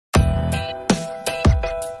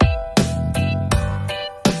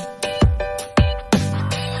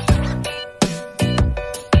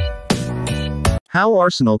How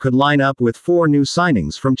Arsenal could line up with 4 new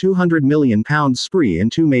signings from £200 million spree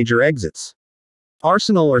and 2 major exits.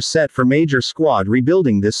 Arsenal are set for major squad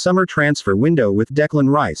rebuilding this summer transfer window with Declan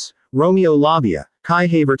Rice, Romeo Lavia, Kai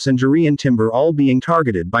Havertz and Jurrien Timber all being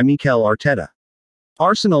targeted by Mikel Arteta.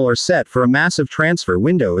 Arsenal are set for a massive transfer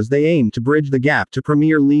window as they aim to bridge the gap to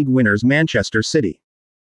Premier League winners Manchester City.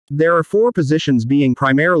 There are 4 positions being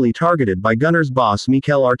primarily targeted by Gunners boss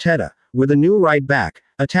Mikel Arteta, with a new right back,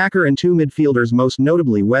 attacker and 2 midfielders, most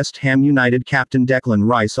notably West Ham United captain Declan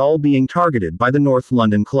Rice, all being targeted by the North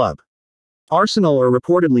London club. Arsenal are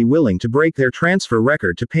reportedly willing to break their transfer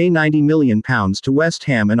record to pay £90 million to West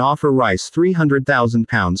Ham and offer Rice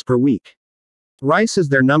 £300,000 per week. Rice is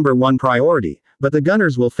their number 1 priority, but the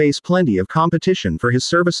Gunners will face plenty of competition for his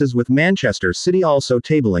services, with Manchester City also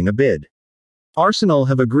tabling a bid. Arsenal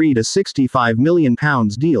have agreed a £65 million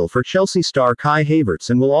deal for Chelsea star Kai Havertz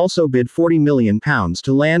and will also bid £40 million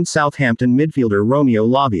to land Southampton midfielder Romeo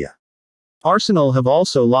Lavia. Arsenal have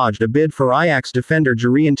also lodged a bid for Ajax defender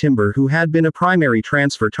Jurrien Timber, who had been a primary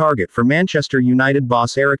transfer target for Manchester United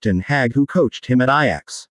boss Erik ten Hag, who coached him at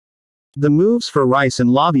Ajax. The moves for Rice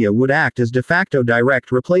and Lavia would act as de facto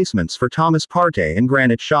direct replacements for Thomas Partey and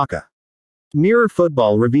Granit Xhaka. Mirror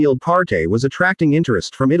Football revealed Partey was attracting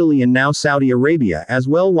interest from Italy and now Saudi Arabia as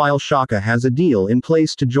well, while Xhaka has a deal in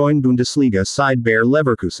place to join Bundesliga side Bayer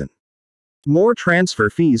Leverkusen. More transfer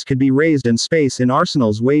fees could be raised and space in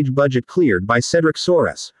Arsenal's wage budget cleared by Cedric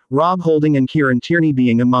Soares, Rob Holding and Kieran Tierney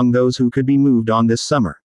being among those who could be moved on this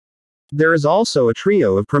summer. There is also a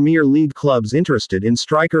trio of Premier League clubs interested in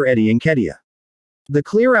striker Eddie Nketiah. The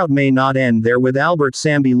clear-out may not end there, with Albert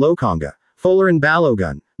Sambi Lokonga, Folarin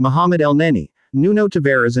Balogun, Mohamed Elneny, Nuno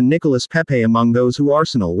Tavares and Nicolas Pepe among those who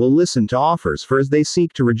Arsenal will listen to offers for as they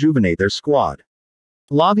seek to rejuvenate their squad.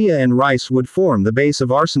 Lavia and Rice would form the base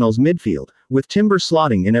of Arsenal's midfield, with Timber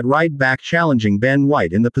slotting in at right back challenging Ben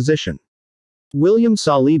White in the position. William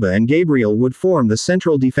Saliba and Gabriel would form the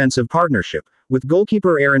central defensive partnership, with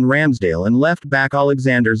goalkeeper Aaron Ramsdale and left back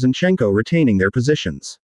Alexander Zinchenko retaining their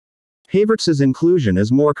positions. Havertz's inclusion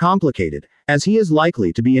is more complicated, as he is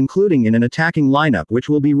likely to be including in an attacking lineup which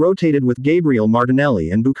will be rotated with Gabriel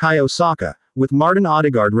Martinelli and Bukayo Saka, with Martin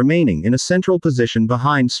Odegaard remaining in a central position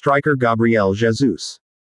behind striker Gabriel Jesus.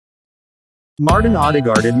 Martin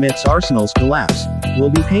Odegaard admits Arsenal's collapse will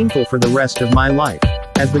be painful for the rest of my life,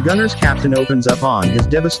 as the Gunners captain opens up on his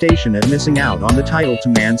devastation at missing out on the title to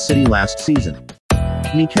Man City last season.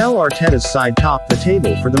 Mikel Arteta's side topped the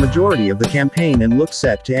table for the majority of the campaign and looked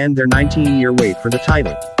set to end their 19-year wait for the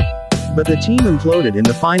title. But the team imploded in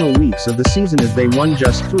the final weeks of the season as they won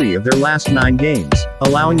just 3 of their last 9 games,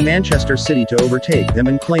 allowing Manchester City to overtake them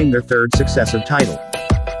and claim their 3rd successive title.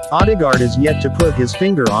 Odegaard is yet to put his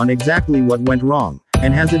finger on exactly what went wrong,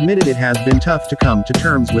 and has admitted it has been tough to come to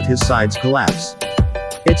terms with his side's collapse.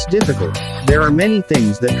 It's difficult. There are many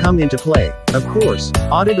things that come into play. Of course,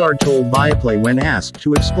 Odegaard told Viaplay when asked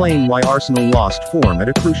to explain why Arsenal lost form at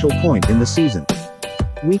a crucial point in the season.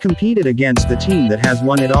 We competed against the team that has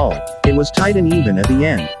won it all. It was tight and even at the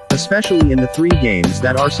end, especially in the 3 games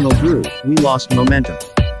that Arsenal drew. We lost momentum.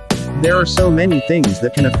 There are so many things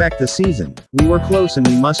that can affect the season. We were close and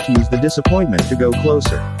we must use the disappointment to go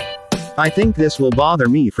closer. I think this will bother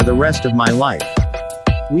me for the rest of my life.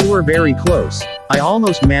 We were very close. I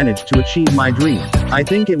almost managed to achieve my dream. I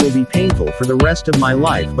think it will be painful for the rest of my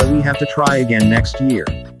life, but we have to try again next year.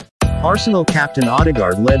 Arsenal captain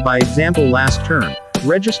Odegaard led by example last term,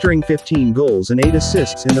 registering 15 goals and 8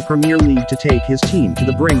 assists in the Premier League to take his team to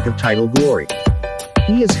the brink of title glory.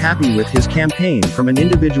 He is happy with his campaign from an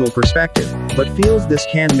individual perspective, but feels this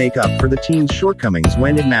can make up for the team's shortcomings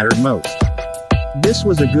when it mattered most. This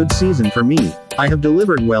was a good season for me. I have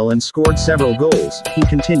delivered well and scored several goals, he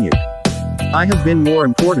continued. I have been more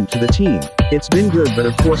important to the team. It's been good, but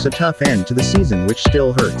of course a tough end to the season which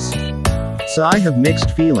still hurts. So I have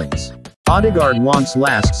mixed feelings. Odegaard wants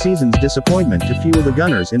last season's disappointment to fuel the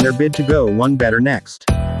Gunners in their bid to go one better next.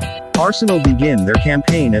 Arsenal begin their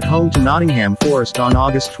campaign at home to Nottingham Forest on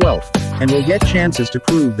August 12th, and will get chances to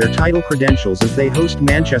prove their title credentials as they host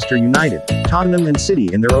Manchester United, Tottenham and City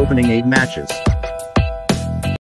in their opening 8 matches.